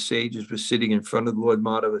bathing, the sages were sitting in front of the Lord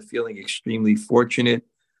Madhava, feeling extremely fortunate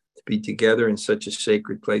to be together in such a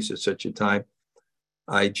sacred place at such a time.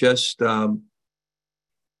 I just bought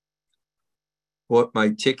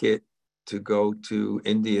my ticket to go to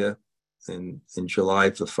India in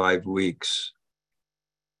July for 5 weeks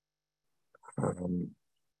to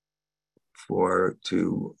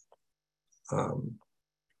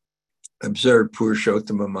observe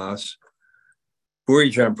Purushottama Mas.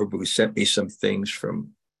 Purijan Prabhu sent me some things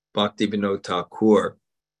from Bhaktivinoda Thakur,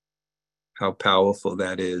 how powerful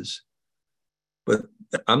that is. But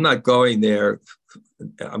I'm not going there.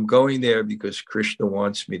 I'm going there because Krishna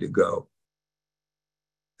wants me to go.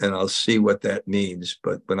 And I'll see what that means.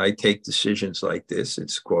 But when I take decisions like this,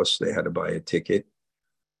 it's costly. I had to buy a ticket.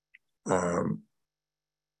 I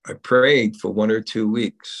prayed for 1 or 2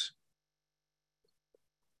 weeks.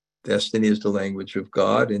 Destiny is the language of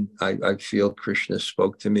God. And I feel Krishna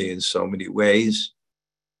spoke to me in so many ways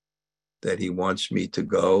that he wants me to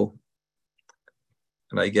go.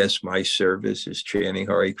 And I guess my service is chanting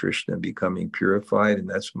Hare Krishna and becoming purified. And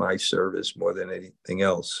that's my service more than anything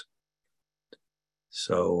else.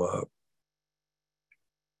 So I'm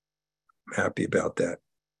happy about that.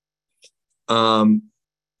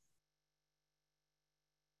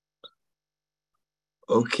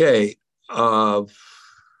 Okay.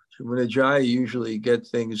 Munajaya usually get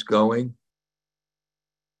things going.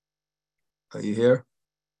 Are you here?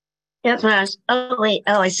 Yes, Raj. Oh, wait.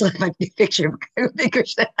 Oh, I still have my picture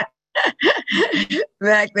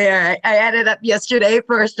back there. I added up yesterday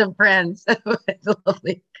for some friends. It's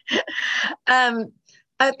lovely.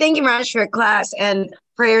 Thank you, Raj, for class and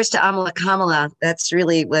prayers to Amala Kamala. That's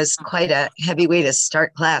really was quite a heavy way to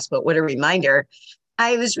start class, but what a reminder.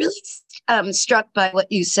 I was really struck by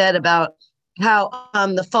what you said about how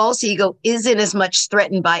the false ego isn't as much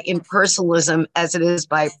threatened by impersonalism as it is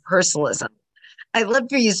by personalism. I'd love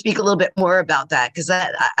for you to speak a little bit more about that, because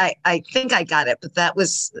I think I got it, but that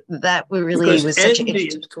really because was such envy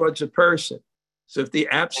is towards a person. So if the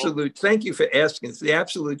absolute, thank you for asking, if the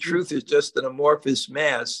absolute truth is just an amorphous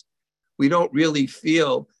mass, we don't really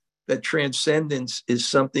feel that transcendence is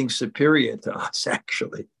something superior to us,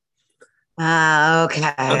 actually.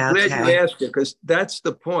 Okay. I'm glad you asked it, because that's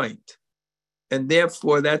the point. And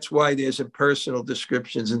therefore, that's why there's impersonal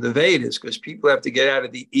descriptions in the Vedas, because people have to get out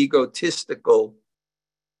of the egotistical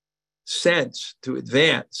sense to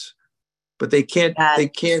advance. But they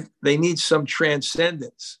they need some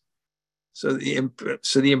transcendence. So the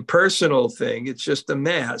impersonal thing, it's just a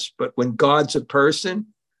mass. But when God's a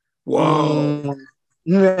person, whoa.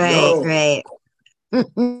 Right.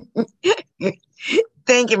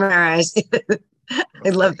 Thank you, Maharaj. I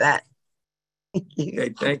love that. Thank you.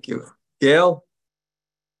 Okay, thank you. Gail?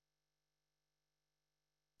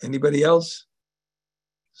 Anybody else?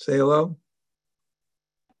 Say hello.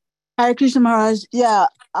 Hare Krishna Maharaj. Yeah.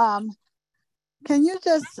 Can you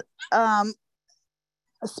just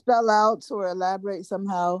spell out or elaborate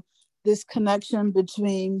somehow this connection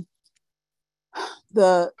between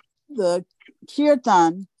the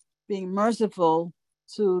kirtan being merciful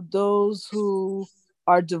to those who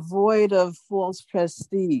are devoid of false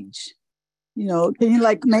prestige? Can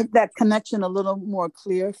you make that connection a little more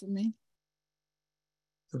clear for me?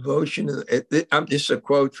 Devotion. This is a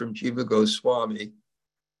quote from Jiva Goswami.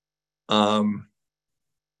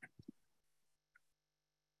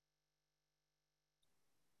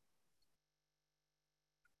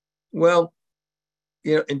 Well,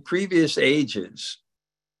 in previous ages,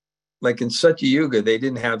 like in Satya Yuga, they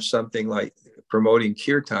didn't have something like promoting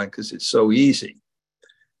kirtan because it's so easy.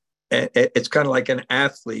 And it's kind of like an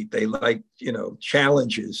athlete. They like,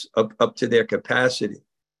 challenges up to their capacity.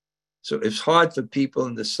 So it's hard for people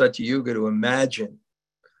in the Satya Yuga to imagine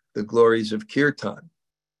the glories of kirtan.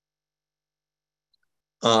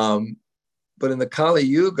 But in the Kali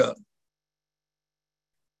Yuga,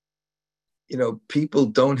 people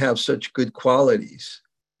don't have such good qualities.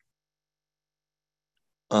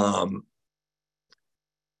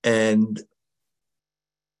 And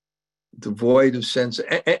devoid of sense,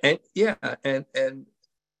 and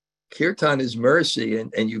kirtan is mercy,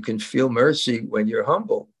 and you can feel mercy when you're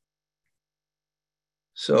humble.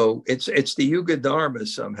 So it's the Yuga Dharma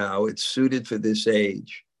somehow. It's suited for this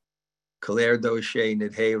age. Kaler doshe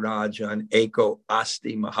nidhe rajan eko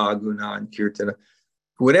asti mahagunan kirtana.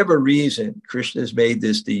 For whatever reason, Krishna's made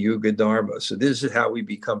this the Yuga Dharma. So this is how we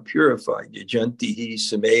become purified. Yajantihi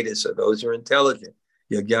samedha. So those are intelligent.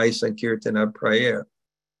 Yagyai sankirtana prayer.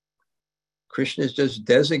 Krishna's just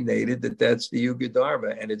designated that that's the Yuga Dharma,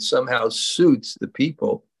 and it somehow suits the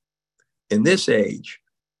people in this age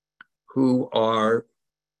who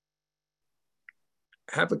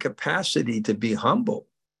have a capacity to be humble.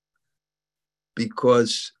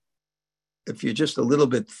 Because if you're just a little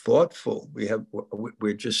bit thoughtful,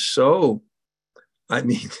 we're just so,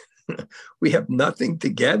 we have nothing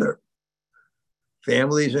together.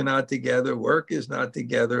 Families are not together, work is not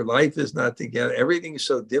together, life is not together, everything is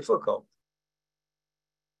so difficult.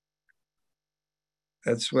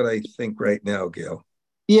 That's what I think right now, Gail.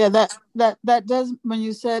 Yeah, that does, when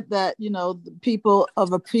you said that, the people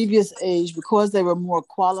of a previous age, because they were more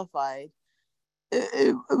qualified,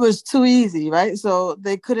 it was too easy, right? So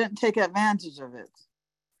they couldn't take advantage of it.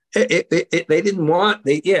 They didn't want,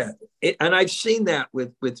 and I've seen that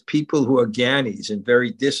with people who are gyanis and very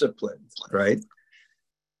disciplined, right?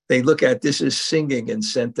 They look at this as singing and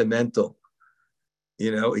sentimental.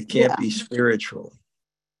 It can't be spiritual.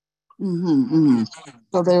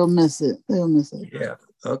 So they'll miss it. Yeah.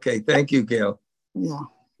 Okay. Thank you, Gail. Yeah.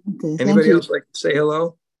 Okay. Anybody else like to say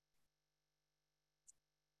hello?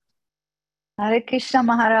 Hare Krishna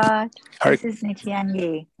Maharaj. This is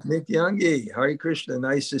Nityangi. Nityangi, Hare Krishna.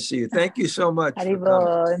 Nice to see you. Thank you so much.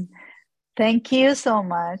 Haribol. Thank you so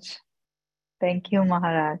much. Thank you,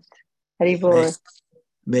 Maharaj. Haribol.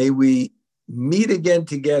 May we meet again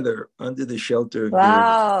together under the shelter of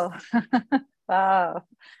Wow. Wow.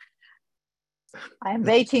 I'm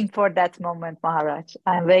waiting for that moment, Maharaj.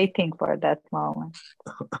 I'm waiting for that moment.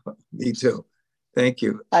 Me too. Thank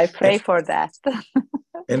you. I pray for that.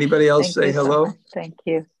 Anybody else say hello? So thank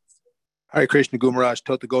you. Hare Krishna, Gumaraj,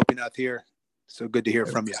 Tota Gopinath here. So good to hear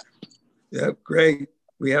from you. Yeah, great.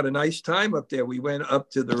 We had a nice time up there. We went up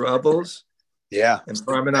to the Rebels. Yeah. And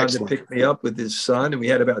Parmananda picked me up with his son, and we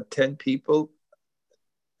had about 10 people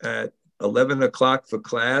at 11 o'clock for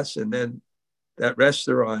class. And then that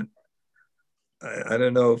restaurant, I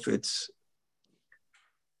don't know if it's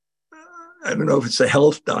a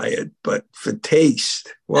health diet, but for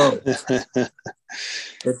taste, whoa, that's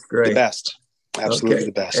great. The best. Absolutely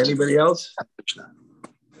the best. Anybody else?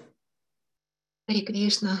 Hare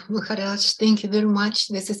Krishna, Maharaj, thank you very much.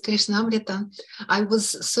 This is Krishnamrita. I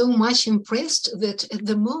was so much impressed that at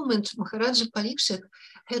the moment Maharaja Parikshit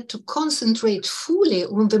had to concentrate fully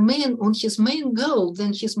on his main goal.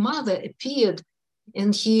 Then his mother appeared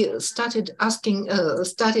and he started answering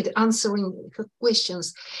her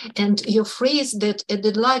questions. And your phrase that a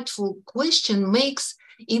delightful question makes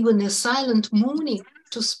even a silent Muni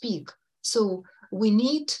to speak. So we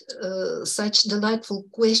need such delightful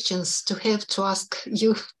questions to have to ask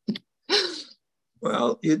you.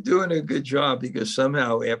 Well, you're doing a good job because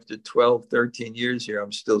somehow after 12, 13 years here,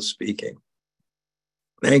 I'm still speaking.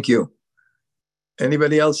 Thank you.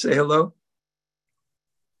 Anybody else say hello?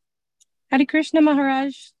 Hare Krishna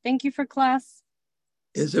Maharaj. Thank you for class.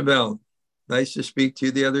 Isabel, nice to speak to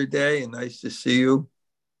you the other day and nice to see you.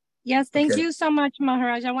 Yes, thank you so much,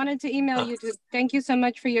 Maharaj. I wanted to email you to thank you so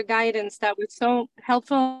much for your guidance. That was so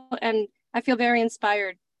helpful and I feel very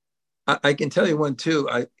inspired. I can tell you one too.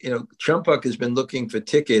 Chumpuk has been looking for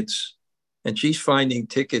tickets and she's finding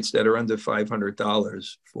tickets that are under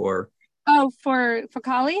 $500 for. Oh, for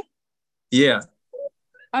Kali? Yeah.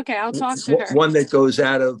 Okay, I'll talk to her. One that goes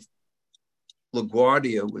out of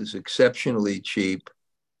LaGuardia was exceptionally cheap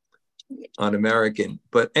on American.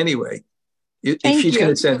 But anyway, if she's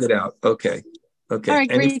going to send it out. Okay. Okay. All right,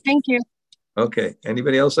 great. Thank you. Okay.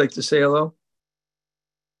 Anybody else like to say hello?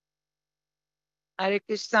 Hare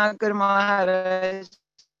Krishna, Guru Maharaj.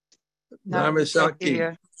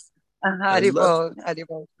 Namasaki.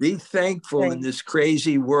 Be thankful in this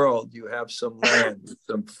crazy world you have some land with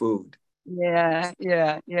some food. Yeah.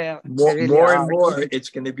 More and more, it's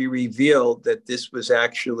going to be revealed that this was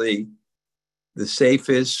actually the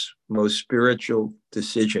safest, most spiritual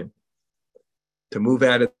decision to move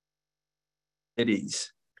out of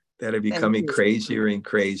cities that are becoming crazier and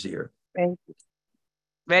crazier. Thank you.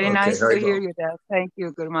 Very nice to hear you there. Thank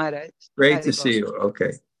you, Guru Maharaj. Great to see you.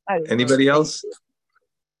 Okay. Anybody else?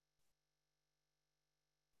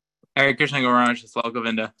 Hare Krishna Guru Maharaj, it's well,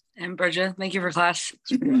 Govinda. And Bṛhad, thank you for class.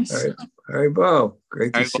 All right, Bo.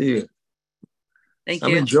 Great to see you. Thank you.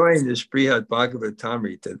 I'm enjoying this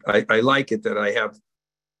Bṛhad-bhāgavatāmṛta. I like it that I have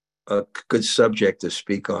a good subject to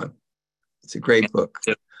speak on. It's a great book.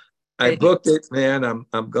 I booked it, man.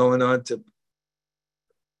 I'm going on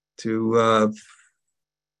to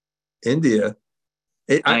India,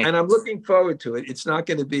 and I'm looking forward to it. It's not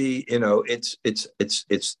going to be, it's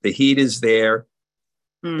the heat is there.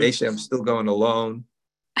 Basically, I'm still going alone.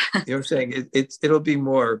 You know what I'm saying? It'll be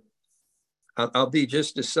more. I'll be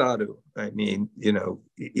just a sadhu. I mean,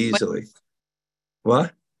 easily.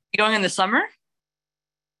 What? You going in the summer?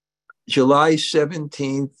 July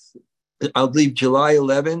 17th. I'll leave July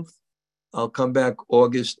 11th. I'll come back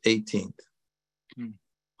August 18th.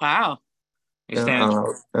 Wow.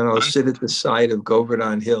 And I'll sit at the side of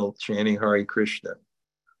Govardhan Hill chanting Hare Krishna.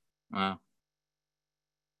 Wow.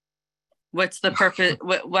 What's the purpose?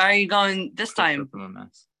 Why are you going this time?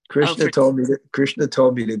 Krishna told me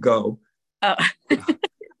to go. Oh.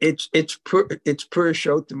 It's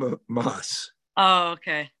Purushottama Mas. Oh,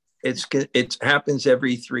 okay. It happens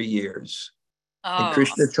every 3 years. Oh. And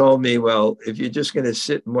Krishna told me, well, if you're just going to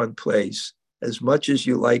sit in one place, as much as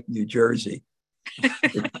you like New Jersey,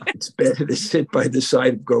 it's better to sit by the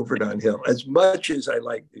side of Govardhan Hill, as much as I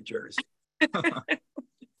like New Jersey.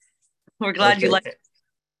 We're glad you like it.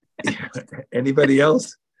 Anybody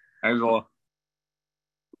else? I will.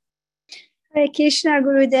 Hare Krishna,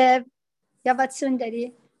 Gurudev. Yavat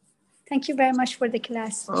Sundari. Thank you very much for the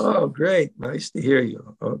class. Oh, great. Nice to hear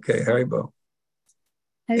you. Okay, Haribo.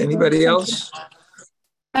 Anybody else?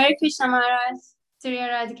 Hare Krishna Maharaj. Surya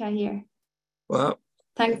Radhika here. Well,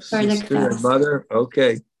 thanks for the class. Mother,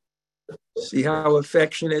 okay. See how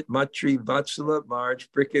affectionate Matri Vatsala Maharaj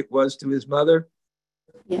Bṛhad was to his mother?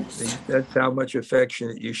 Yes. That's how much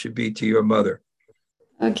affectionate you should be to your mother.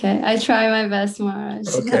 Okay, I try my best, Maharaj.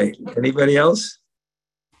 Okay, anybody else?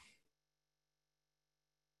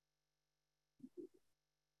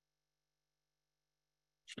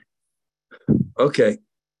 Okay.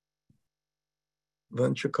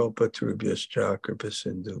 Vanchakalpatrubhyascha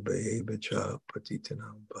kripasindu bhayebhacha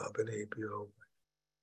patitanam pavanebhyo